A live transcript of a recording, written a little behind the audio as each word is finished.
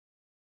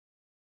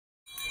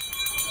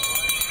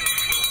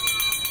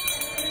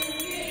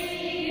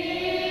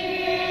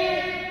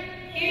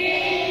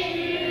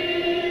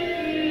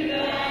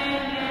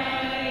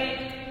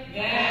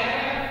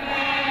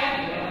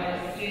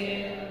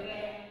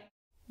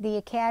The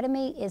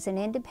Academy is an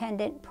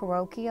independent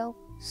parochial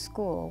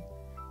school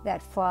that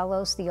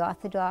follows the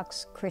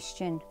Orthodox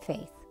Christian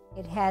faith.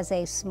 It has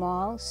a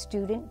small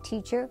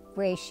student-teacher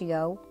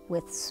ratio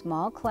with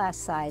small class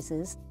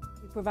sizes.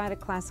 We provide a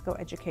classical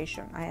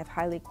education. I have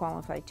highly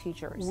qualified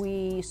teachers.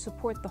 We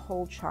support the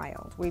whole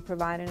child. We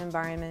provide an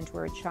environment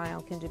where a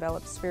child can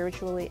develop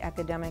spiritually,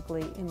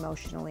 academically,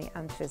 emotionally,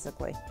 and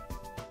physically.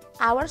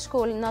 Our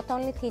school not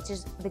only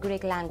teaches the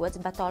Greek language,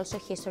 but also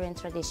history and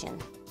tradition.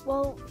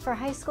 Well, for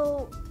high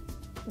school,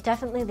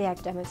 definitely the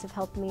academics have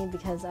helped me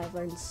because I've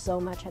learned so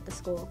much at the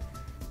school.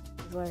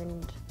 I've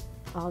learned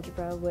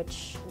algebra,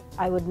 which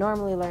I would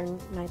normally learn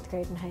 9th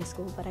grade in high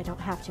school, but I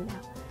don't have to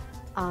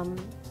now.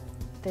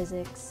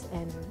 Physics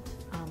and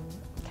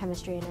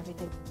chemistry and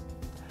everything.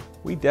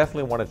 We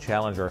definitely want to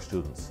challenge our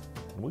students,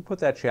 and we put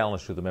that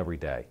challenge to them every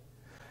day.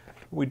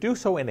 We do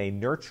so in a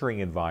nurturing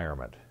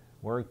environment.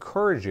 We're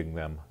encouraging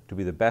them to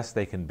be the best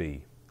they can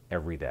be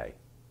every day.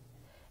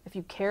 If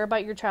you care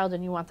about your child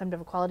and you want them to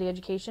have a quality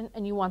education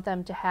and you want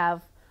them to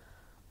have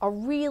a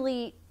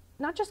really,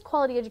 not just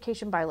quality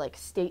education by like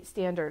state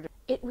standard,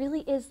 it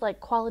really is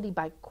like quality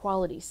by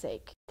quality's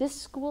sake. This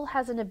school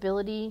has an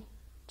ability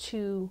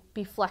to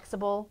be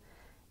flexible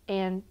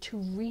and to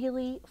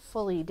really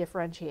fully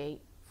differentiate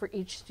for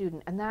each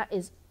student, and that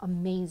is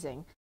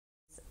amazing.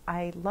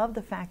 I love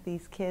the fact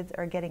these kids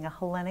are getting a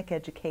Hellenic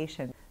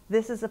education.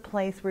 This is a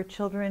place where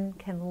children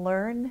can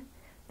learn,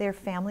 their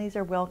families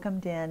are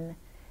welcomed in,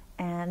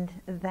 and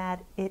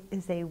that it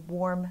is a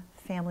warm,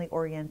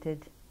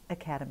 family-oriented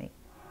academy.